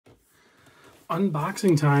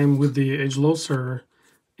unboxing time with the Agelocer,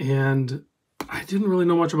 and I didn't really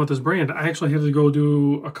know much about this brand. I actually had to go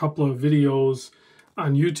do a couple of videos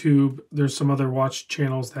on YouTube. There's some other watch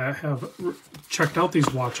channels that have checked out these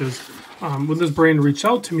watches. When this brand reached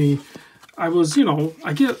out to me, I was,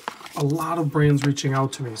 I get a lot of brands reaching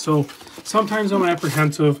out to me. So sometimes I'm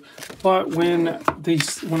apprehensive, but when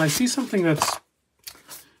I see something that's,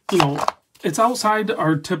 it's outside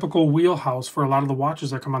our typical wheelhouse for a lot of the watches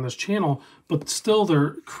that come on this channel, but still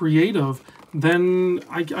they're creative, then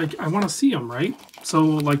I want to see them, right? So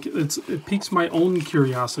like it piques my own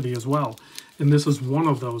curiosity as well. And this is one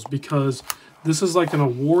of those because this is like an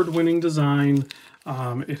award-winning design.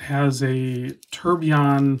 It has a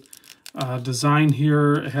tourbillon design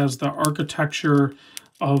here. It has the architecture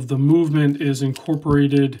of the movement is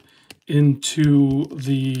incorporated into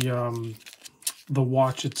the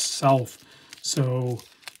watch itself. So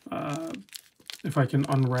if I can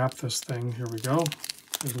unwrap this thing, here we go.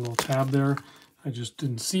 There's a little tab there. I just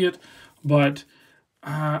didn't see it, but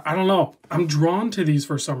I don't know. I'm drawn to these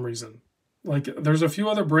for some reason. Like there's a few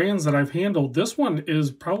other brands that I've handled. This one is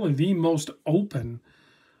probably the most open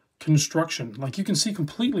construction. Like you can see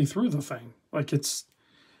completely through the thing. Like it's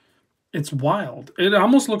wild. It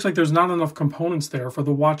almost looks like there's not enough components there for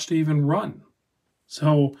the watch to even run.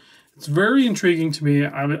 So it's very intriguing to me.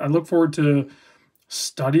 I look forward to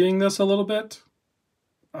studying this a little bit.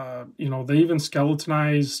 They even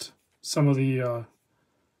skeletonized some of the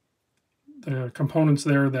components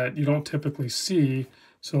there that you don't typically see.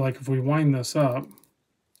 So like if we wind this up,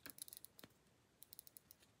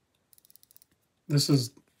 this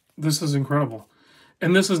is incredible.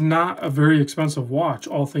 And this is not a very expensive watch,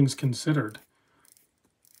 all things considered.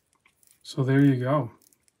 So there you go.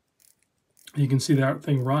 You can see that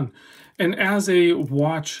thing run. And as a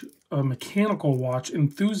mechanical watch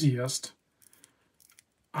enthusiast,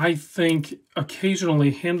 I think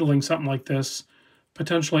occasionally handling something like this,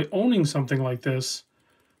 potentially owning something like this,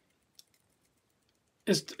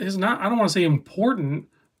 is not, I don't want to say important,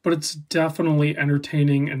 but it's definitely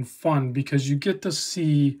entertaining and fun because you get to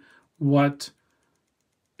see what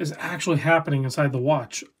is actually happening inside the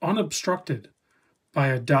watch, unobstructed by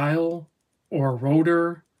a dial or a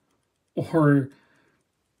rotor, or,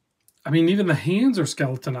 I mean, even the hands are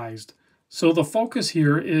skeletonized. So the focus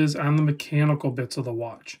here is on the mechanical bits of the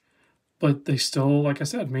watch, but they still, like I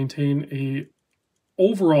said, maintain a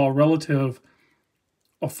overall relative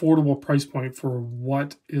affordable price point for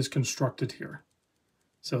what is constructed here.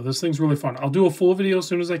 So this thing's really fun. I'll do a full video as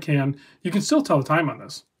soon as I can. You can still tell the time on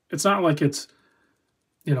this. It's not like it's,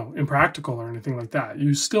 impractical or anything like that.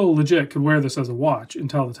 You still legit could wear this as a watch and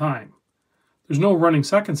tell the time. There's no running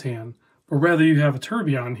seconds hand, but rather you have a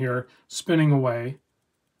tourbillon here spinning away.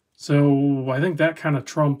 So I think that kind of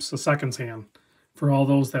trumps a seconds hand for all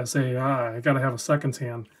those that say, I got to have a seconds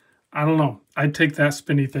hand. I don't know. I'd take that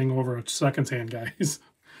spinny thing over a seconds hand, guys.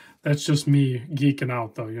 That's just me geeking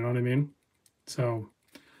out, though. You know what I mean? So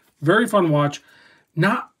very fun watch.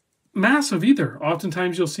 Not massive either.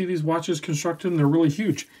 Oftentimes you'll see these watches constructed and they're really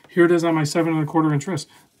huge. Here it is on my 7 1/4 inch wrist.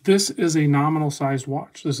 This is a nominal sized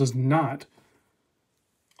watch. This is not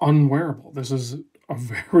unwearable. This is a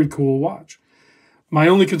very cool watch. My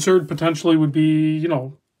only concern potentially would be,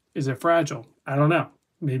 is it fragile? I don't know.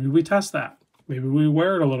 Maybe we test that. Maybe we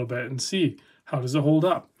wear it a little bit and see how does it hold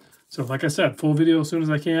up. So like I said, full video as soon as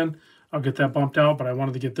I can. I'll get that bumped out, but I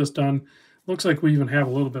wanted to get this done. Looks like we even have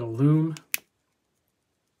a little bit of lume.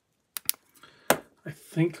 I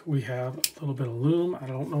think we have a little bit of lume. I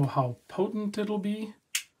don't know how potent it'll be,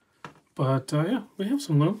 but yeah, we have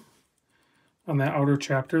some lume on that outer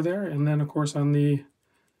chapter there. And then of course on the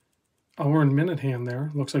hour and minute hand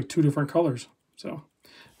there, looks like 2 different colors. So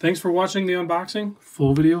thanks for watching the unboxing.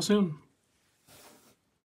 Full video soon.